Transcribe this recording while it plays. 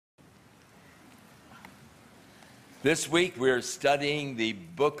This week we're studying the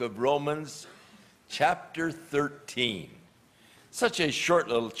book of Romans, chapter 13. Such a short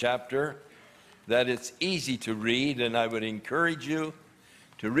little chapter that it's easy to read, and I would encourage you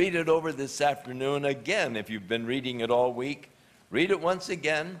to read it over this afternoon again. If you've been reading it all week, read it once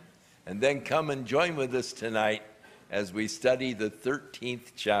again, and then come and join with us tonight as we study the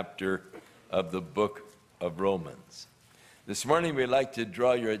 13th chapter of the book of Romans. This morning we'd like to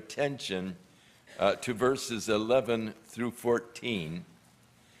draw your attention to verses 11 through 14,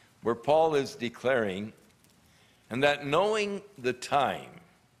 where Paul is declaring, and that knowing the time,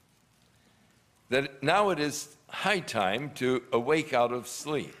 that now it is high time to awake out of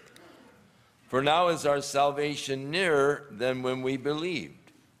sleep. For now is our salvation nearer than when we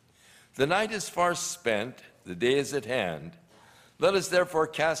believed. The night is far spent, the day is at hand. Let us therefore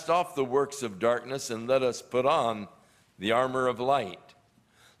cast off the works of darkness, and let us put on the armor of light.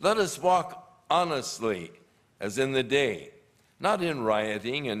 Let us walk honestly as in the day, not in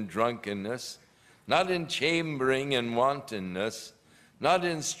rioting and drunkenness, not in chambering and wantonness, not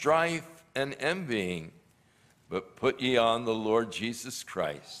in strife and envying, but put ye on the Lord Jesus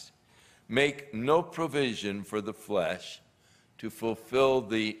Christ. Make no provision for the flesh to fulfill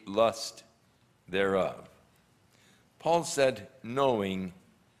the lust thereof. Paul said, knowing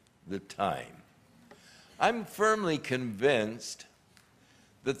the time. I'm firmly convinced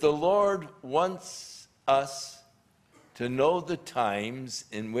that the Lord wants us to know the times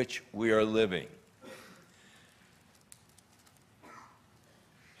in which we are living,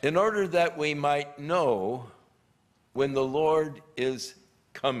 in order that we might know when the Lord is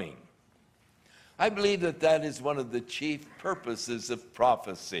coming. I believe that that is one of the chief purposes of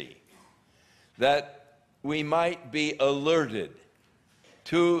prophecy, that we might be alerted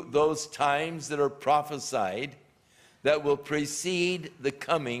to those times that are prophesied that will precede the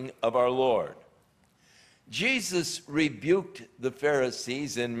coming of our Lord. Jesus rebuked the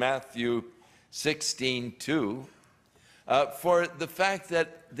Pharisees in Matthew 16:2 for the fact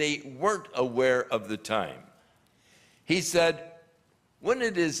that they weren't aware of the time. He said, when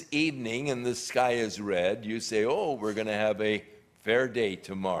it is evening and the sky is red, you say, oh, we're going to have a fair day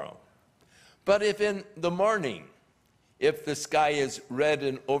tomorrow. But if in the morning, if the sky is red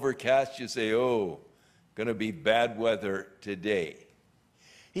and overcast, you say, oh, going to be bad weather today.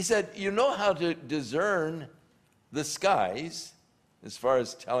 He said, you know how to discern the skies as far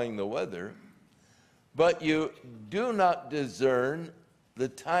as telling the weather, but you do not discern the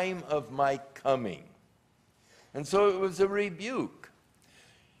time of my coming. And so it was a rebuke.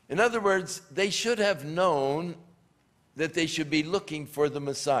 In other words, they should have known that they should be looking for the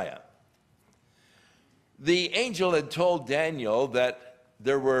Messiah. The angel had told Daniel that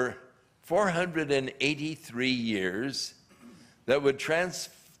there were 483 years that would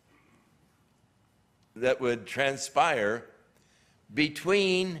transpire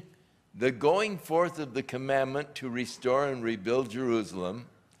between the going forth of the commandment to restore and rebuild Jerusalem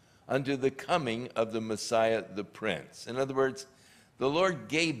unto the coming of the Messiah, the Prince. In other words, the Lord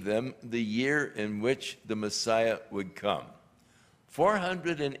gave them the year in which the Messiah would come.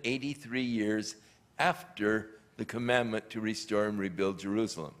 483 years after the commandment to restore and rebuild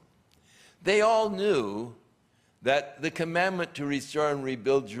Jerusalem. They all knew that the commandment to restore and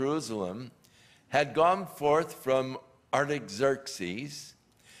rebuild Jerusalem had gone forth from Artaxerxes.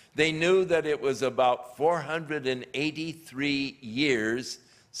 They knew that it was about 483 years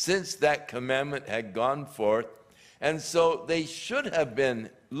since that commandment had gone forth, and so they should have been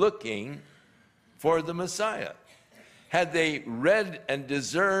looking for the Messiah. Had they read and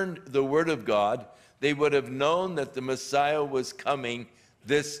discerned the Word of God, they would have known that the Messiah was coming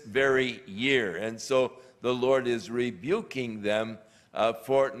this very year. And so the Lord is rebuking them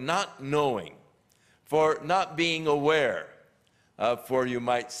for not knowing, for not being aware, for you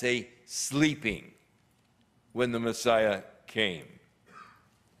might say sleeping when the Messiah came.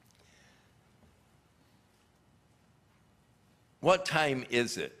 What time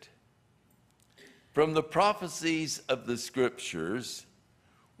is it? From the prophecies of the Scriptures,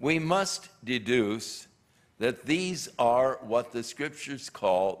 we must deduce that these are what the Scriptures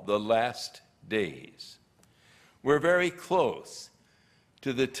call the last days. We're very close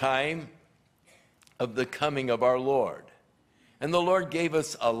to the time of the coming of our Lord. And the Lord gave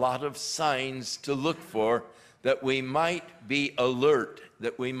us a lot of signs to look for, that we might be alert,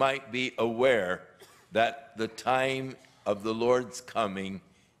 that we might be aware that the time of the Lord's coming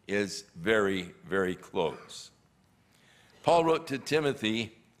is very, very close. Paul wrote to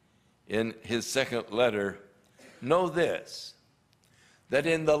Timothy in his second letter, know this, that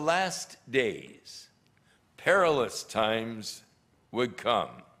in the last days perilous times would come.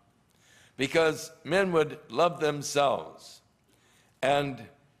 because men would love themselves, and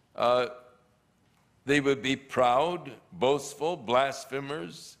they would be proud, boastful,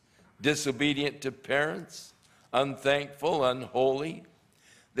 blasphemers, disobedient to parents, unthankful, unholy.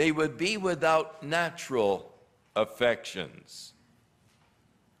 They would be without natural affections.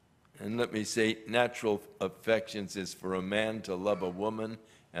 And let me say, natural affections is for a man to love a woman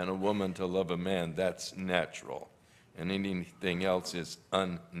and a woman to love a man. That's natural. And anything else is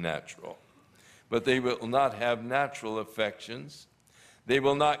unnatural. But they will not have natural affections. They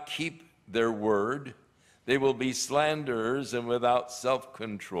will not keep their word. They will be slanderers and without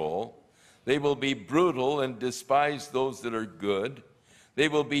self-control. They will be brutal and despise those that are good. They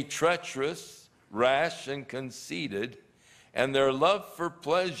will be treacherous, rash, and conceited, and their love for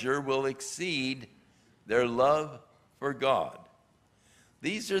pleasure will exceed their love for God.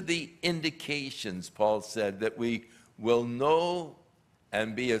 These are the indications, Paul said, that we will know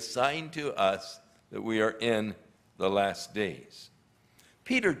and be assigned to us that we are in the last days.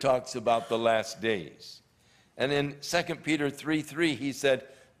 Peter talks about the last days. And in 2 Peter 3:3, he said,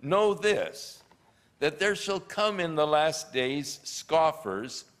 "Know this, that there shall come in the last days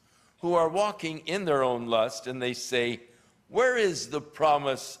scoffers who are walking in their own lust, and they say, 'Where is the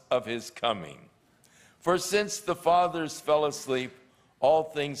promise of his coming? For since the fathers fell asleep, all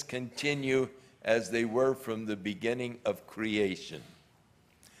things continue as they were from the beginning of creation.'"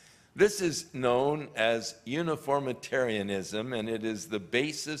 This is known as uniformitarianism, and it is the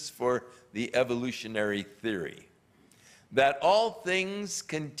basis for the evolutionary theory, that all things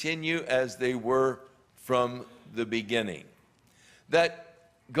continue as they were from the beginning. That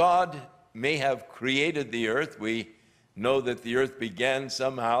God may have created the earth. We know that the earth began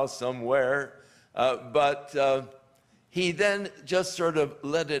somehow, somewhere, but he then just sort of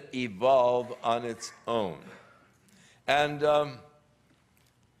let it evolve on its own. And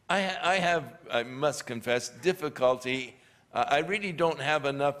I must confess, difficulty. I really don't have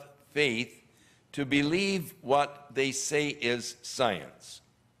enough faith to believe what they say is science.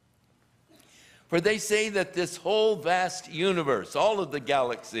 For they say that this whole vast universe, all of the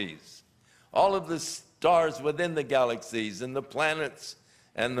galaxies, all of the stars within the galaxies and the planets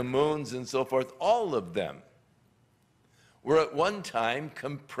and the moons and so forth, all of them were at one time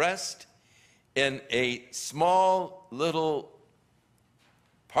compressed in a small little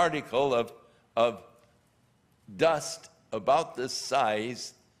particle of dust about the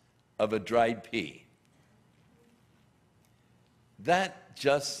size of a dried pea. That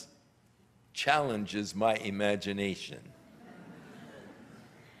just challenges my imagination.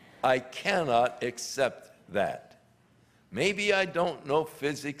 I cannot accept that. Maybe I don't know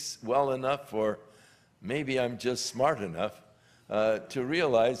physics well enough, or maybe I'm just smart enough to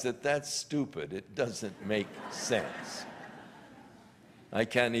realize that that's stupid. It doesn't make sense. I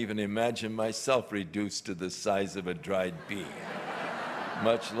can't even imagine myself reduced to the size of a dried pea,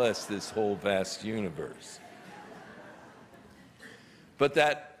 much less this whole vast universe. But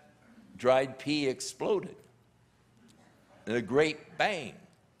that dried pea exploded in a great bang,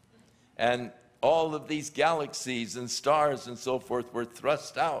 and all of these galaxies and stars and so forth were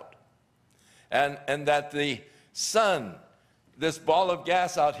thrust out. And that the sun, this ball of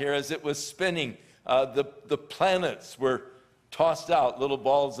gas out here, as it was spinning, the planets were tossed out, little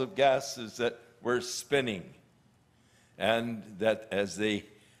balls of gases that were spinning. And that as they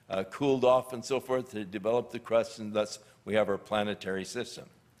cooled off and so forth, they developed the crust, and thus we have our planetary system.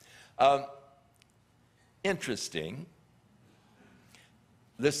 Interesting.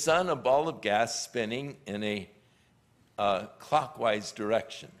 The sun, a ball of gas spinning in a clockwise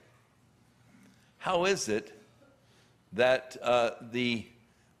direction. How is it that the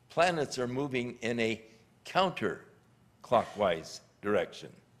planets are moving in a counterclockwise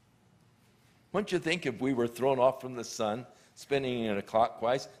direction? Wouldn't you think if we were thrown off from the sun, spinning in a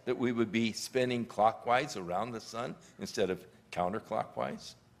clockwise, that we would be spinning clockwise around the sun instead of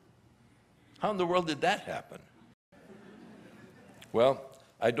counterclockwise? How in the world did that happen? Well,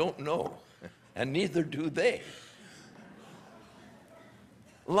 I don't know, and neither do they.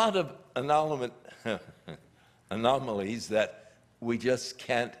 A lot of anomalies that we just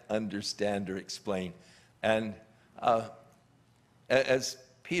can't understand or explain. And as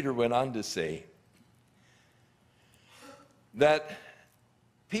Peter went on to say, that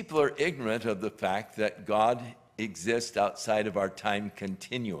people are ignorant of the fact that God exists outside of our time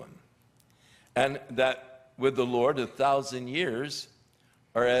continuum, and that with the Lord 1,000 years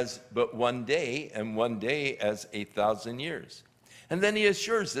are as but one day, and one day as 1,000 years. And then he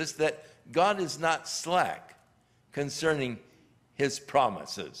assures us that God is not slack concerning his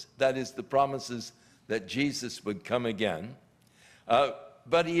promises. That is, the promises that Jesus would come again.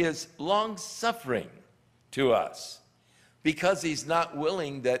 but he is long-suffering to us, because he's not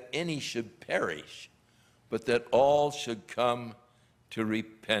willing that any should perish, but that all should come to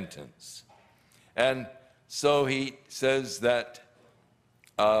repentance. And so he says that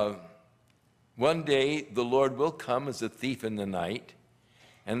one day the Lord will come as a thief in the night,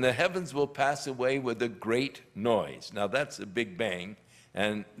 and the heavens will pass away with a great noise. Now that's a big bang,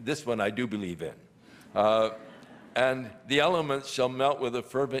 and this one I do believe in. And the elements shall melt with a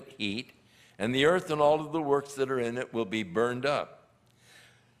fervent heat, and the earth and all of the works that are in it will be burned up.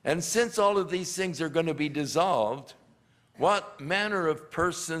 And since all of these things are going to be dissolved, what manner of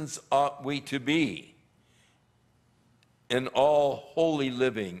persons ought we to be in all holy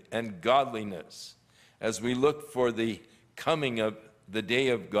living and godliness, as we look for the coming of the day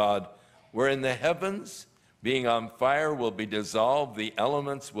of God, wherein the heavens, being on fire, will be dissolved, the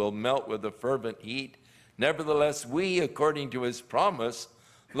elements will melt with a fervent heat. Nevertheless, we, according to his promise,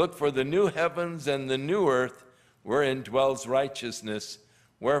 look for the new heavens and the new earth, wherein dwells righteousness.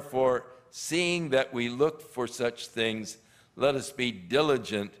 Wherefore, seeing that we look for such things, let us be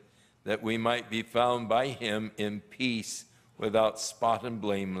diligent that we might be found by him in peace, without spot and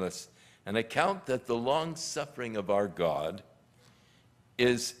blameless, and account that the long suffering of our God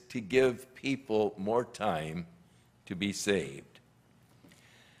is to give people more time to be saved.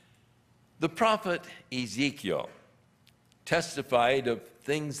 The prophet Ezekiel testified of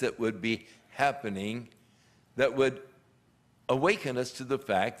things that would be happening that would awaken us to the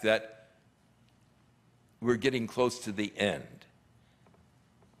fact that we're getting close to the end.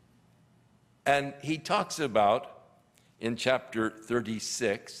 And he talks about, in chapter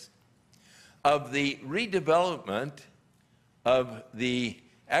 36, of the redevelopment of the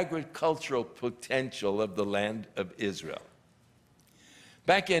agricultural potential of the land of Israel.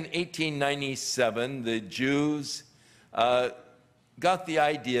 Back in 1897, the Jews got the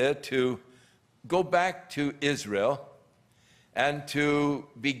idea to go back to Israel and to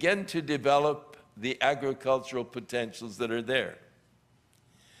begin to develop the agricultural potentials that are there.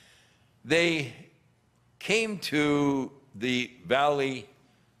 They came to the valley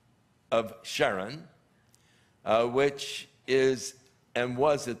of Sharon, which is and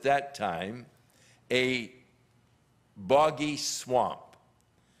was at that time a boggy swamp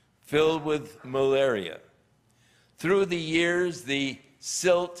filled with malaria. Through the years, the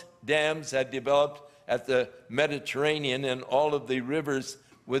silt dams had developed at the Mediterranean, and all of the rivers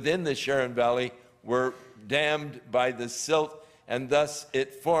within the Sharon Valley were dammed by the silt, and thus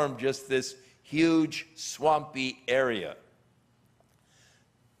it formed just this huge swampy area,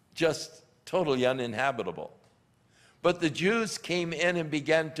 just totally uninhabitable. But the Jews came in and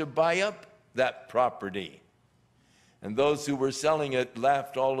began to buy up that property. And those who were selling it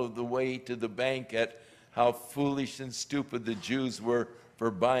laughed all of the way to the bank at how foolish and stupid the Jews were for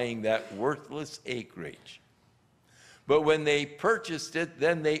buying that worthless acreage. But when they purchased it,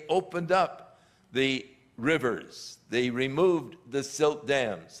 then they opened up the rivers. They removed the silt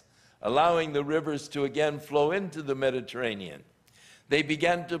dams, allowing the rivers to again flow into the Mediterranean. They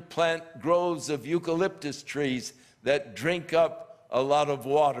began to plant groves of eucalyptus trees that drink up a lot of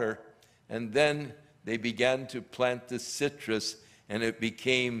water, and then they began to plant the citrus, and it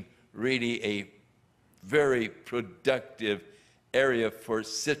became really a very productive area for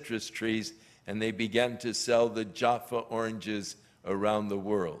citrus trees, and they began to sell the Jaffa oranges around the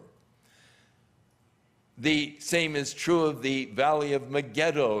world. The same is true of the Valley of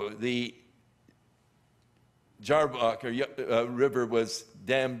Megiddo. The Jarbach river was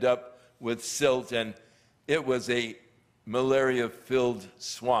dammed up with silt, and it was a malaria-filled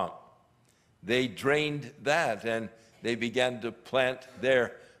swamp. They drained that, and they began to plant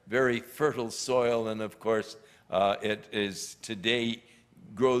their very fertile soil, and of course, it is today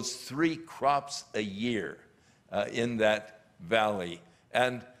grows 3 crops a year in that valley.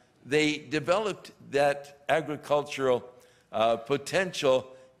 And they developed that agricultural potential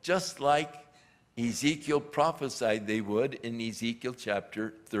just like Ezekiel prophesied they would in Ezekiel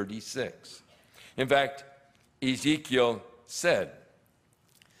chapter 36. In fact, Ezekiel said,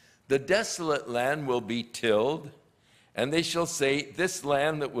 "The desolate land will be tilled, and they shall say, 'This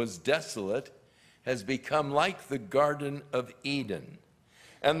land that was desolate has become like the Garden of Eden.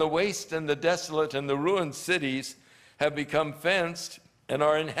 And the waste and the desolate and the ruined cities have become fenced and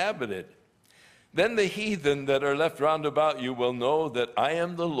are inhabited. Then the heathen that are left round about you will know that I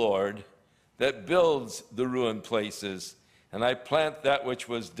am the Lord that builds the ruined places, and I plant that which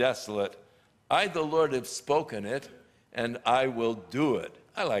was desolate. I, the Lord, have spoken it, and I will do it."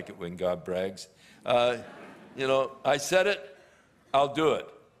 I like it when God brags. I said it, I'll do it.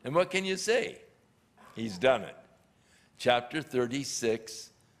 And what can you say? He's done it. chapter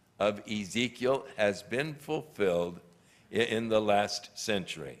 36 of Ezekiel has been fulfilled in the last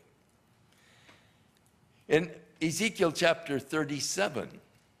century. In Ezekiel chapter 37,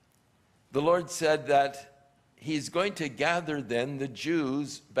 the Lord said that he's going to gather then the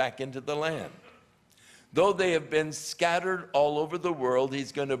Jews back into the land. Though they have been scattered all over the world,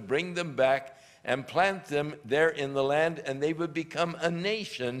 he's going to bring them back and plant them there in the land, and they would become a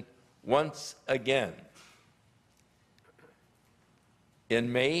nation once again.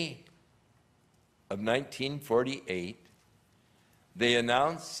 In May of 1948, they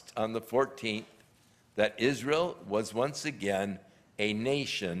announced on the 14th that Israel was once again a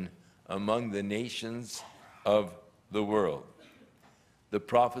nation among the nations of the world. The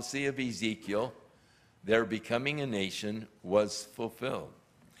prophecy of Ezekiel, their becoming a nation, was fulfilled.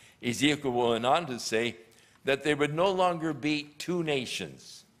 Ezekiel went on to say that they would no longer be two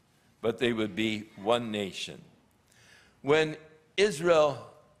nations, but they would be one nation. When Israel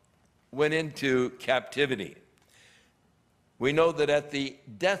went into captivity, we know that at the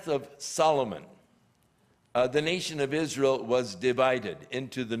death of Solomon, the nation of Israel was divided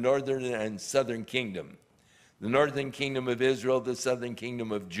into the northern and southern kingdom. The northern kingdom of Israel, the southern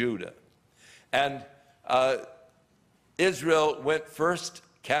kingdom of Judah. And Israel went first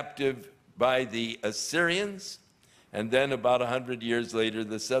captive by the Assyrians, and then about 100 years later,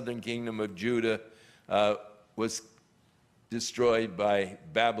 the southern kingdom of Judah was destroyed by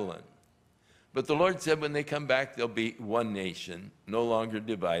Babylon. But the Lord said when they come back, they'll be one nation, no longer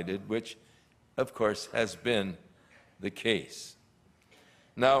divided, which, of course, has been the case.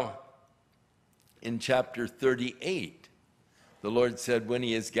 Now, in chapter 38, the Lord said when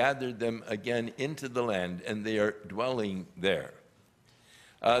he has gathered them again into the land and they are dwelling there,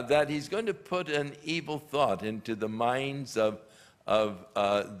 that he's going to put an evil thought into the minds of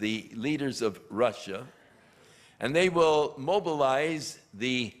the leaders of Russia, and they will mobilize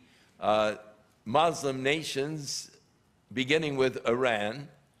the Muslim nations, beginning with Iran,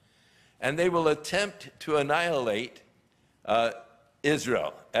 and they will attempt to annihilate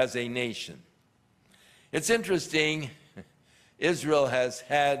Israel as a nation. It's interesting, Israel has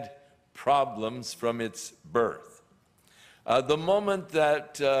had problems from its birth. The moment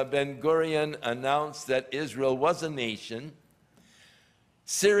that Ben-Gurion announced that Israel was a nation,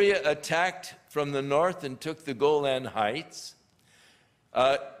 Syria attacked from the north and took the Golan Heights.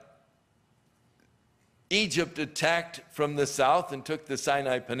 Egypt attacked from the south and took the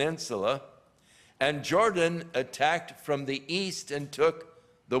Sinai Peninsula. And Jordan attacked from the east and took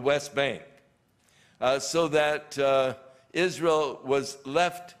the West Bank. So that Israel was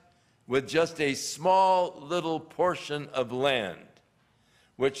left with just a small little portion of land,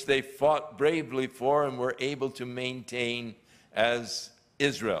 which they fought bravely for and were able to maintain as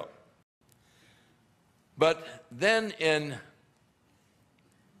Israel. But then in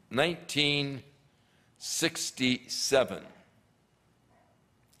 1967,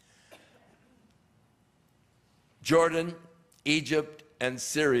 Jordan, Egypt, and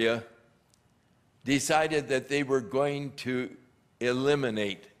Syria decided that they were going to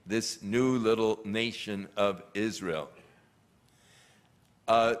eliminate this new little nation of Israel.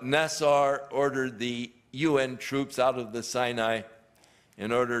 Nasser ordered the UN troops out of the Sinai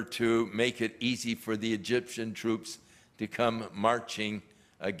in order to make it easy for the Egyptian troops to come marching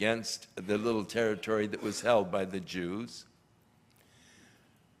against the little territory that was held by the Jews.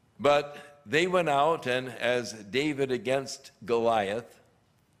 But they went out, and as David against Goliath,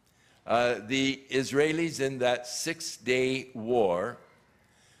 the Israelis in that 6-day war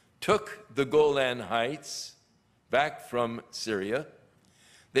took the Golan Heights back from Syria.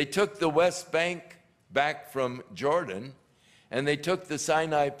 They took the West Bank back from Jordan, and they took the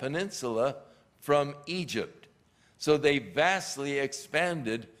Sinai Peninsula from Egypt. So they vastly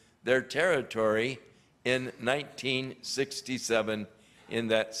expanded their territory in 1967 in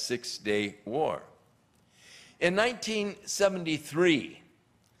that 6-day war. In 1973,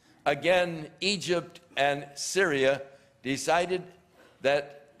 again, Egypt and Syria decided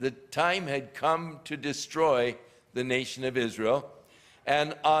that the time had come to destroy the nation of Israel.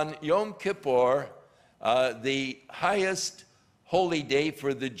 And on Yom Kippur, the highest holy day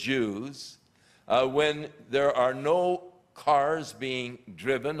for the Jews, when there are no cars being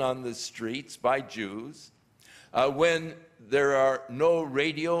driven on the streets by Jews, when there are no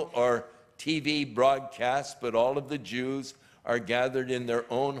radio or TV broadcasts, but all of the Jews are gathered in their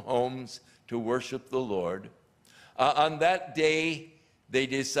own homes to worship the Lord. On that day, they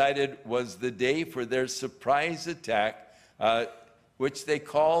decided was the day for their surprise attack, which they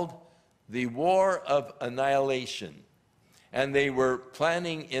called the War of Annihilation. And they were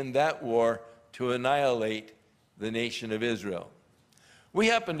planning in that war to annihilate the nation of Israel. We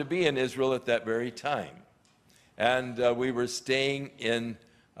happened to be in Israel at that very time, and we were staying in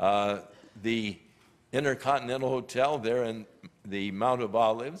the Intercontinental Hotel there in the Mount of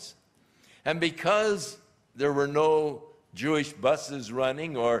Olives. And because there were no Jewish buses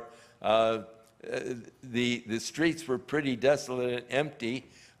running, or the streets were pretty desolate and empty,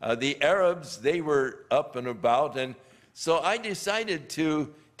 the Arabs, they were up and about. And so I decided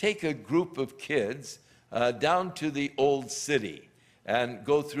to take a group of kids down to the old city and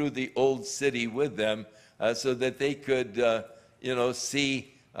go through the old city with them so that they could,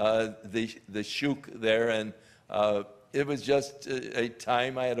 see the shuk there. And it was just a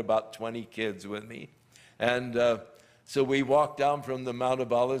time. I had about 20 kids with me. And so we walked down from the Mount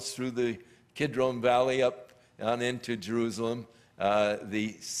of Olives through the Kidron Valley up on into Jerusalem,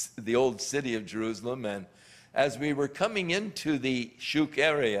 the old city of Jerusalem. And as we were coming into the shuk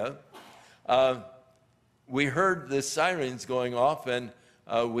area, we heard the sirens going off, and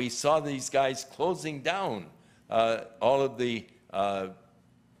we saw these guys closing down all of the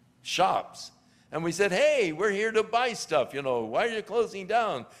shops. And we said, hey, we're here to buy stuff, why are you closing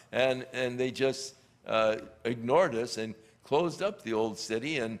down? And they just ignored us and closed up the old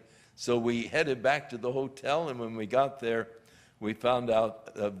city. And so we headed back to the hotel, and when we got there, we found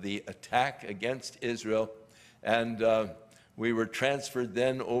out of the attack against Israel. And we were transferred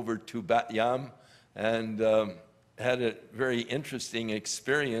then over to Bat Yam, and had a very interesting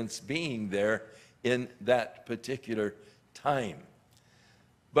experience being there in that particular time.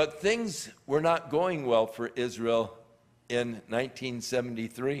 But things were not going well for Israel in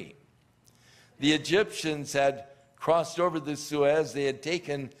 1973. The Egyptians had crossed over the Suez. They had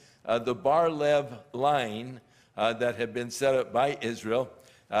taken the Bar-Lev line that had been set up by Israel.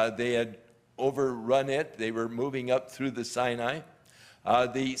 They had overrun it. They were moving up through the Sinai.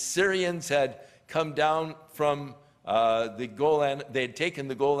 The Syrians had come down from the Golan. They had taken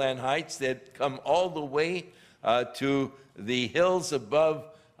the Golan Heights. They had come all the way to the hills above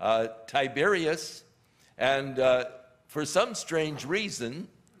Tiberias, and for some strange reason,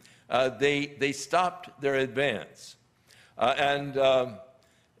 they stopped their advance. And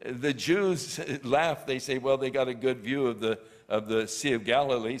the Jews laugh. They say, well, they got a good view of the Sea of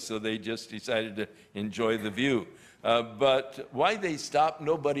Galilee, so they just decided to enjoy the view. But why they stopped,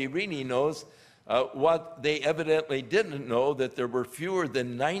 nobody really knows. What they evidently didn't know, that there were fewer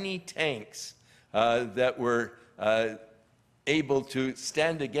than 90 tanks that were able to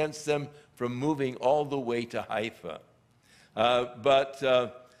stand against them from moving all the way to Haifa. But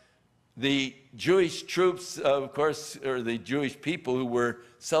the Jewish troops, of course, or the Jewish people who were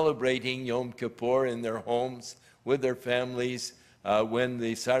celebrating Yom Kippur in their homes with their families, when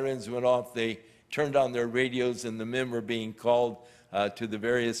the sirens went off, they turned on their radios, and the men were being called to the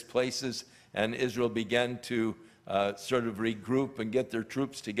various places, and Israel began to sort of regroup and get their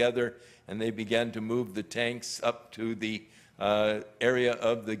troops together, and they began to move the tanks up to the area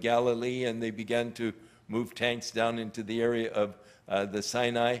of the Galilee, and they began to move tanks down into the area of the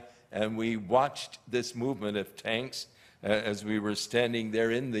Sinai. And we watched this movement of tanks as we were standing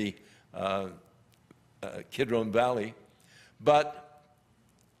there in the Kidron Valley. But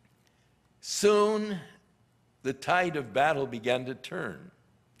soon the tide of battle began to turn.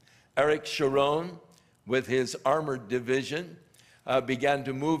 Eric Sharon, with his armored division, began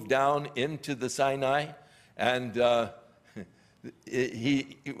to move down into the Sinai, and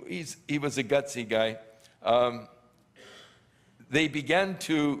he was a gutsy guy. They began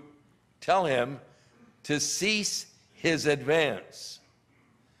to tell him to cease his advance.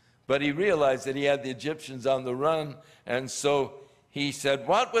 But he realized that he had the Egyptians on the run, and so he said,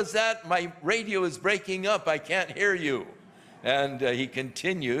 what was that? My radio is breaking up. I can't hear you. And he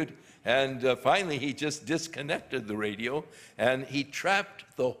continued, and finally he just disconnected the radio, and he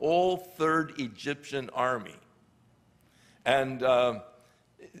trapped the whole 3rd Egyptian army. And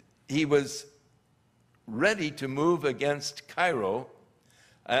he was ready to move against Cairo.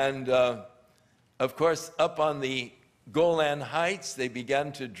 And of course, up on the Golan Heights, they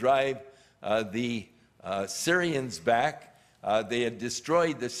began to drive the Syrians back. They had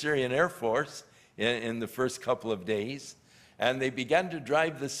destroyed the Syrian Air Force in the first couple of days, and they began to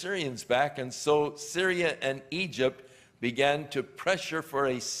drive the Syrians back. And so Syria and Egypt began to pressure for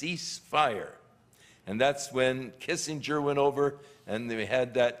a ceasefire. And that's when Kissinger went over, and they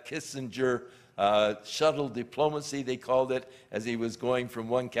had that Kissinger shuttle diplomacy, they called it, as he was going from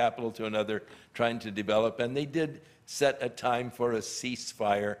one capital to another, trying to develop. And they did set a time for a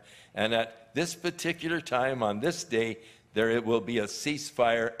ceasefire. And at this particular time, on this day, there will be a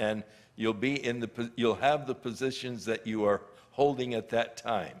ceasefire, and you'll have the positions that you are holding at that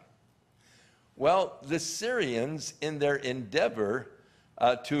time. Well, the Syrians, in their endeavor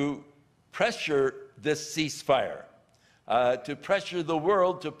to pressure this ceasefire, to pressure the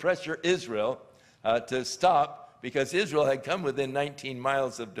world, to pressure Israel to stop, because Israel had come within 19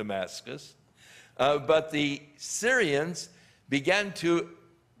 miles of Damascus. But the Syrians began to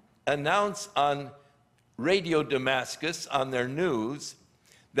announce on Radio Damascus, on their news,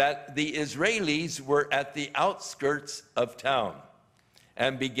 that the Israelis were at the outskirts of town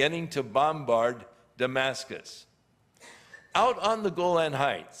and beginning to bombard Damascus. Out on the Golan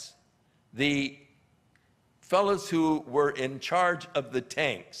Heights, the fellows who were in charge of the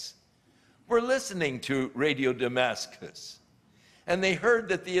tanks were listening to Radio Damascus. And they heard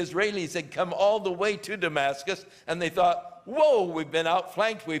that the Israelis had come all the way to Damascus, and they thought, whoa, we've been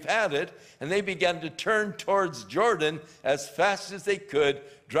outflanked, we've had it. And they began to turn towards Jordan as fast as they could,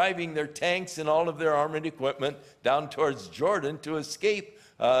 driving their tanks and all of their armored equipment down towards Jordan to escape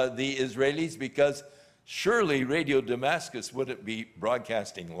the Israelis, because surely Radio Damascus wouldn't be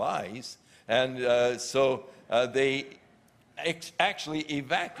broadcasting lies. And so they actually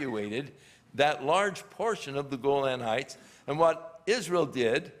evacuated that large portion of the Golan Heights. And what Israel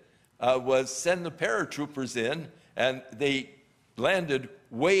did was send the paratroopers in, and they landed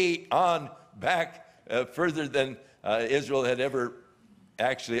way on back further than Israel had ever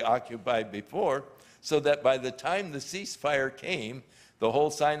actually occupied before, so that by the time the ceasefire came, the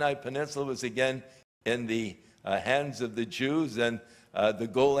whole Sinai Peninsula was again in the hands of the Jews, and the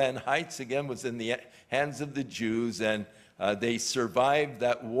Golan Heights again was in the hands of the Jews, and they survived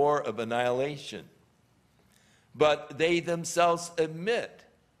that war of annihilation. But they themselves admit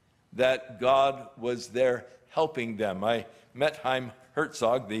that God was there helping them. I met Chaim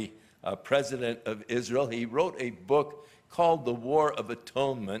Herzog, the president of Israel. He wrote a book called The War of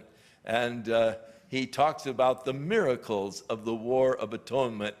Atonement, and he talks about the miracles of the War of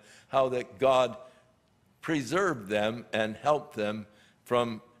Atonement, how that God preserved them and helped them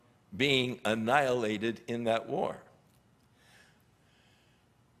from being annihilated in that war.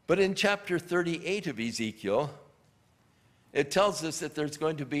 But in chapter 38 of Ezekiel, it tells us that there's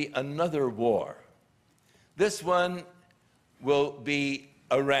going to be another war. This one will be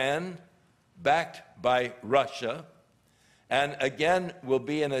Iran, backed by Russia, and again will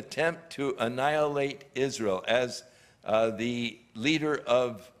be an attempt to annihilate Israel, as the leader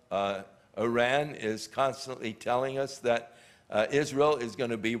of Iran is constantly telling us that Israel is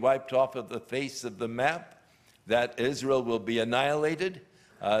going to be wiped off of the face of the map, that Israel will be annihilated,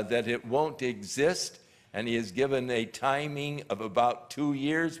 that it won't exist, and he is given a timing of about 2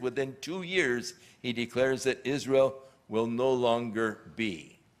 years. Within 2 years, he declares that Israel will no longer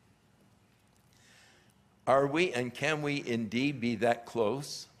be. Are we and can we indeed be that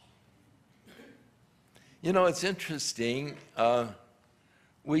close? You know, it's interesting.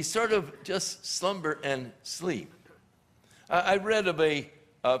 We sort of just slumber and sleep. I read of a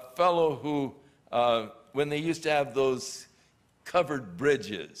fellow who, when they used to have those covered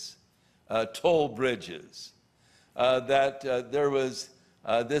bridges, toll bridges, that there was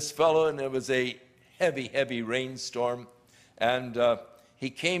this fellow, and there was a heavy rainstorm, and he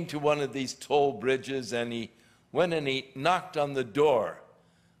came to one of these toll bridges, and he went and he knocked on the door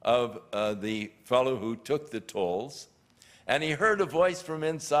of the fellow who took the tolls, and he heard a voice from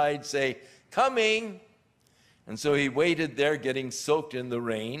inside say, "Coming." And so he waited there getting soaked in the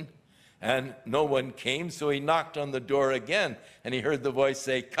rain, and no one came, so he knocked on the door again, and he heard the voice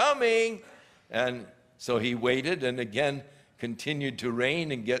say, "Coming." And so he waited and again continued to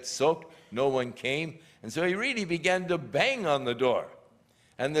rain and get soaked. No one came, and so he really began to bang on the door.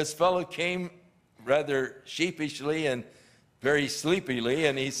 And this fellow came rather sheepishly and very sleepily,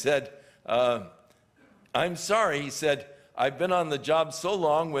 and he said, "I'm sorry," he said, "I've been on the job so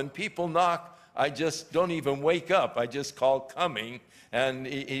long, when people knock, I just don't even wake up. I just call coming." And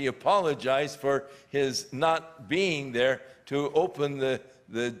he apologized for his not being there to open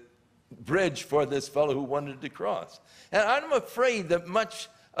the bridge for this fellow who wanted to cross. And I'm afraid that much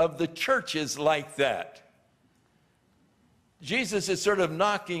of the church is like that. Jesus is sort of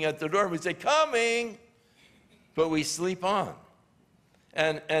knocking at the door. We say, "Coming," but we sleep on.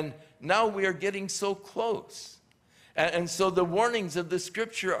 And now we are getting so close. And so the warnings of the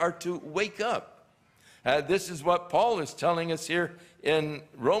scripture are to wake up. This is what Paul is telling us here in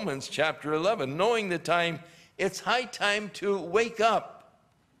Romans chapter 11. Knowing the time, it's high time to wake up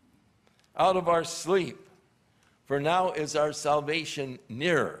out of our sleep. For now is our salvation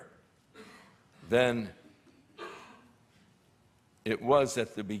nearer than it was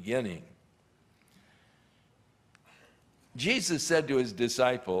at the beginning. Jesus said to his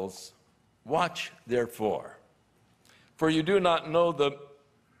disciples, "Watch therefore, for you do not know the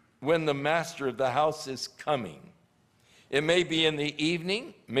when the master of the house is coming. It may be in the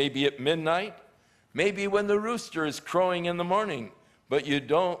evening, maybe at midnight, maybe when the rooster is crowing in the morning, but you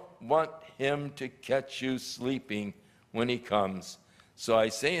don't want him to catch you sleeping when he comes. So I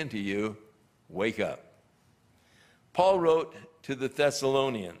say unto you, wake up. Paul wrote to the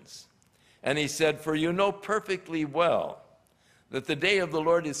Thessalonians, and he said, for you know perfectly well that the day of the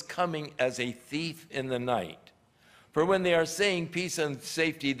Lord is coming as a thief in the night. For when they are saying peace and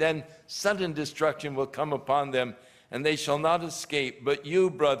safety, then sudden destruction will come upon them, and they shall not escape. But you,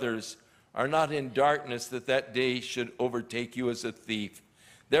 brothers, are not in darkness, that that day should overtake you as a thief.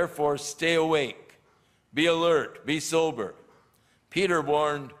 Therefore, stay awake, be alert, be sober. Peter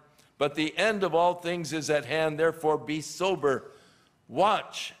warned, but the end of all things is at hand. Therefore, be sober,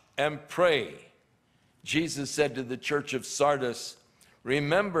 watch and pray. Jesus said to the church of Sardis,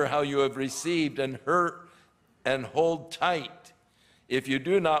 remember how you have received and heard, and hold tight. If you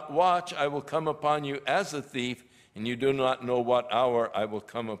do not watch, I will come upon you as a thief, and you do not know what hour I will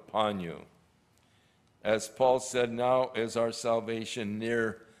come upon you. As Paul said, now is our salvation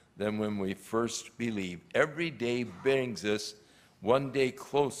nearer than when we first believed. Every day brings us one day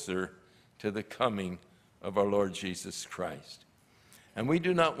closer to the coming of our Lord Jesus Christ. And we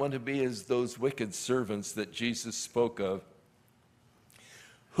do not want to be as those wicked servants that Jesus spoke of,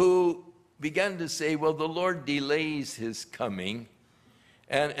 who began to say, well, the Lord delays his coming,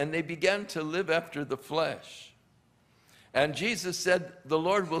 and they began to live after the flesh. And Jesus said, the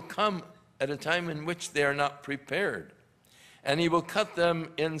Lord will come at a time in which they are not prepared, and he will cut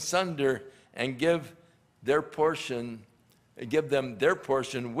them in sunder and give them their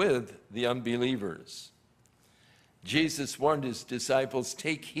portion with the unbelievers. Jesus warned his disciples,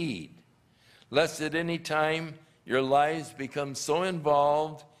 take heed, lest at any time your lives become so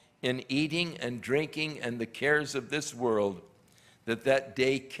involved in eating and drinking and the cares of this world that that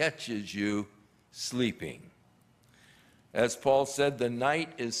day catches you sleeping. As Paul said, the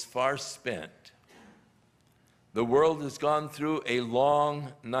night is far spent. The world has gone through a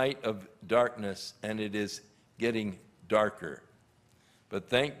long night of darkness, and it is getting darker. But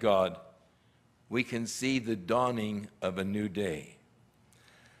thank God, we can see the dawning of a new day.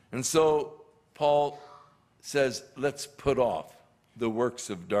 And so Paul says, let's put off the works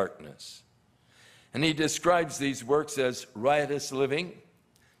of darkness. And he describes these works as riotous living,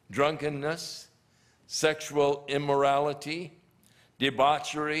 drunkenness, sexual immorality,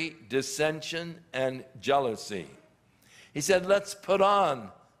 debauchery, dissension, and jealousy. He said, let's put on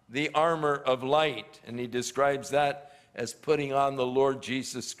the armor of light. And he describes that as putting on the Lord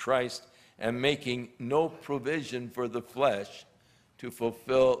Jesus Christ and making no provision for the flesh to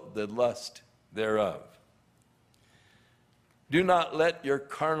fulfill the lust thereof. Do not let your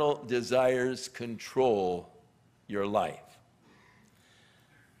carnal desires control your life.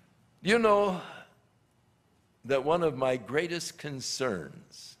 You know that one of my greatest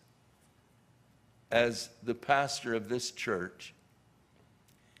concerns as the pastor of this church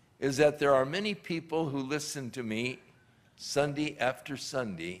is that there are many people who listen to me Sunday after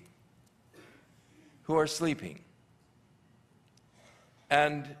Sunday who are sleeping.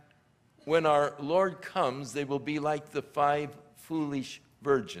 And when our Lord comes, they will be like the 5 foolish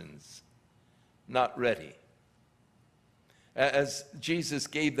virgins, not ready. As Jesus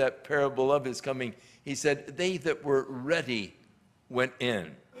gave that parable of his coming, he said, they that were ready went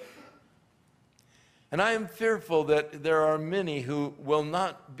in. And I am fearful that there are many who will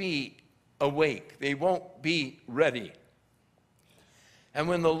not be awake. They won't be ready. And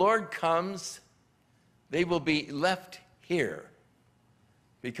when the Lord comes, they will be left here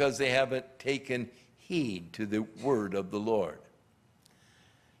because they haven't taken heed to the word of the Lord.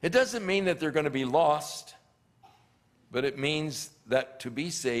 It doesn't mean that they're going to be lost, but it means that to be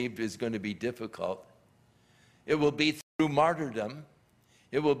saved is going to be difficult. It will be through martyrdom.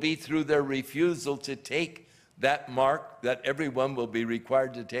 It will be through their refusal to take that mark that everyone will be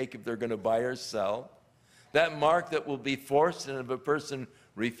required to take if they're going to buy or sell. That mark that will be forced, and if a person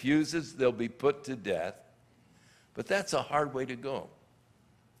refuses, they'll be put to death. But that's a hard way to go.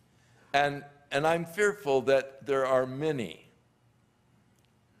 And I'm fearful that there are many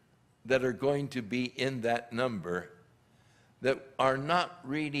that are going to be in that number that are not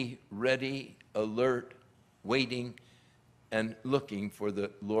really ready, alert, waiting, and looking for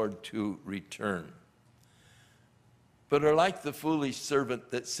the Lord to return, but are like the foolish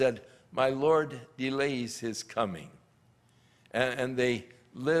servant that said, my Lord delays his coming. And they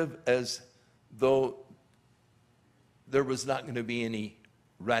live as though there was not going to be any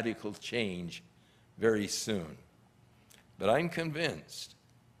radical change very soon. But I'm convinced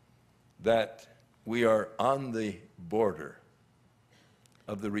that we are on the border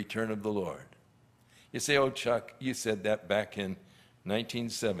of the return of the Lord. You say, oh, Chuck, you said that back in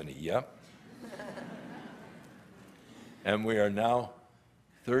 1970. Yep. And we are now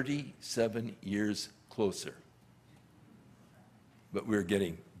 37 years closer. But we're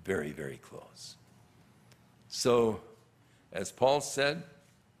getting very, very close. So, as Paul said,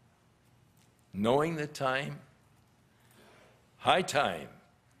 knowing the time, high time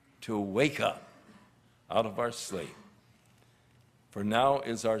to wake up out of our sleep. For now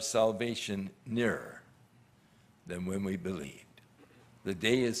is our salvation nearer than when we believed. The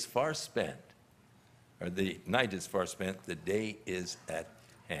day is far spent, or the night is far spent, the day is at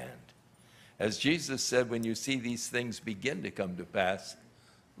hand. As Jesus said, when you see these things begin to come to pass,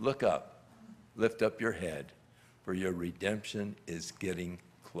 look up, lift up your head, for your redemption is getting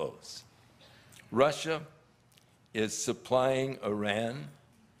close. Russia is supplying Iran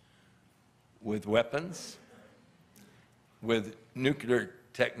with weapons, with nuclear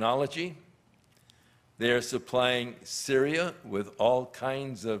technology. They are supplying Syria with all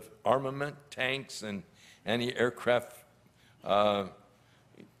kinds of armament, tanks and anti-aircraft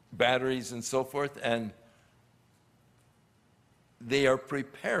batteries and so forth, and they are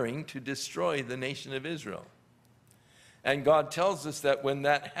preparing to destroy the nation of Israel. And God tells us that when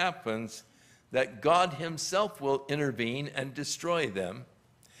that happens, that God himself will intervene and destroy them.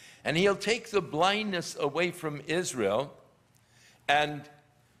 And he'll take the blindness away from Israel, and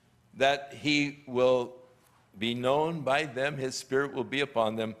that he will be known by them, his spirit will be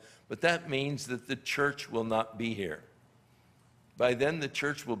upon them. But that means that the church will not be here. By then the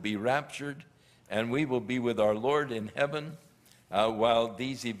church will be raptured, and we will be with our Lord in heaven. While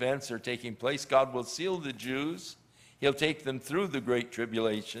these events are taking place, God will seal the Jews. He'll take them through the Great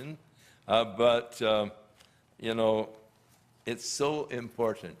Tribulation. But it's so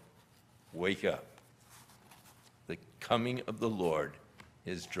important. Wake up. The coming of the Lord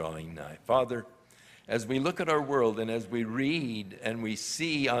is drawing nigh. Father, as we look at our world and as we read and we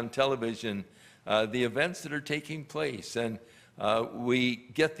see on television the events that are taking place, and we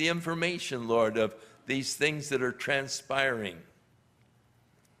get the information, Lord, of these things that are transpiring.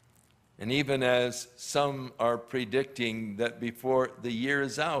 And even as some are predicting that before the year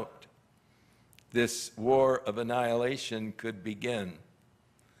is out, this war of annihilation could begin.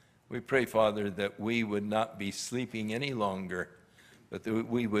 We pray, Father, that we would not be sleeping any longer, but that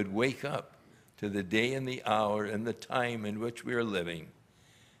we would wake up to the day and the hour and the time in which we are living.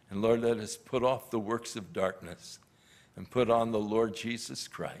 And Lord, let us put off the works of darkness and put on the Lord Jesus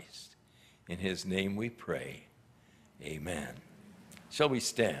Christ. In his name we pray. Amen. Shall we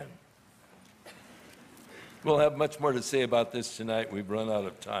stand? We'll have much more to say about this tonight. We've run out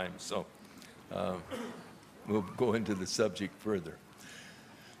of time, so we'll go into the subject further.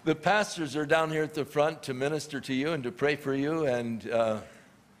 The pastors are down here at the front to minister to you and to pray for you. And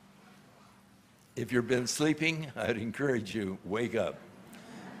if you've been sleeping, I'd encourage you, wake up.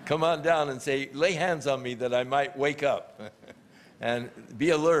 Come on down and say, lay hands on me that I might wake up. And be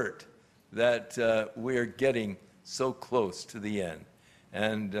alert that we are getting so close to the end.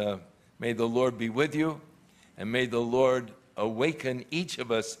 And may the Lord be with you. And may the Lord awaken each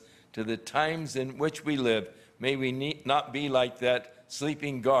of us to the times in which we live. May we not be like that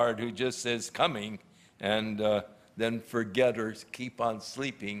sleeping guard who just says coming and then forget or keep on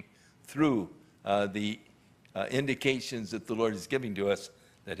sleeping through the indications that the Lord is giving to us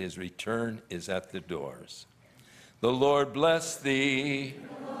that his return is at the doors. The Lord bless thee,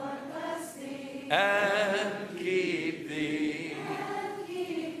 the Lord bless thee, and keep thee.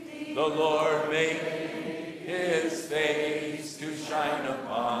 The Lord make his face to shine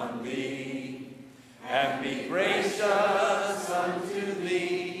upon thee, and be gracious unto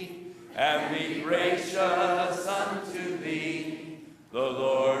thee, and be gracious unto thee. The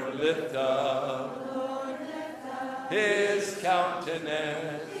Lord lift up his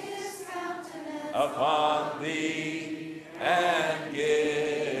countenance upon thee, and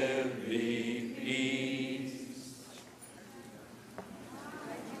give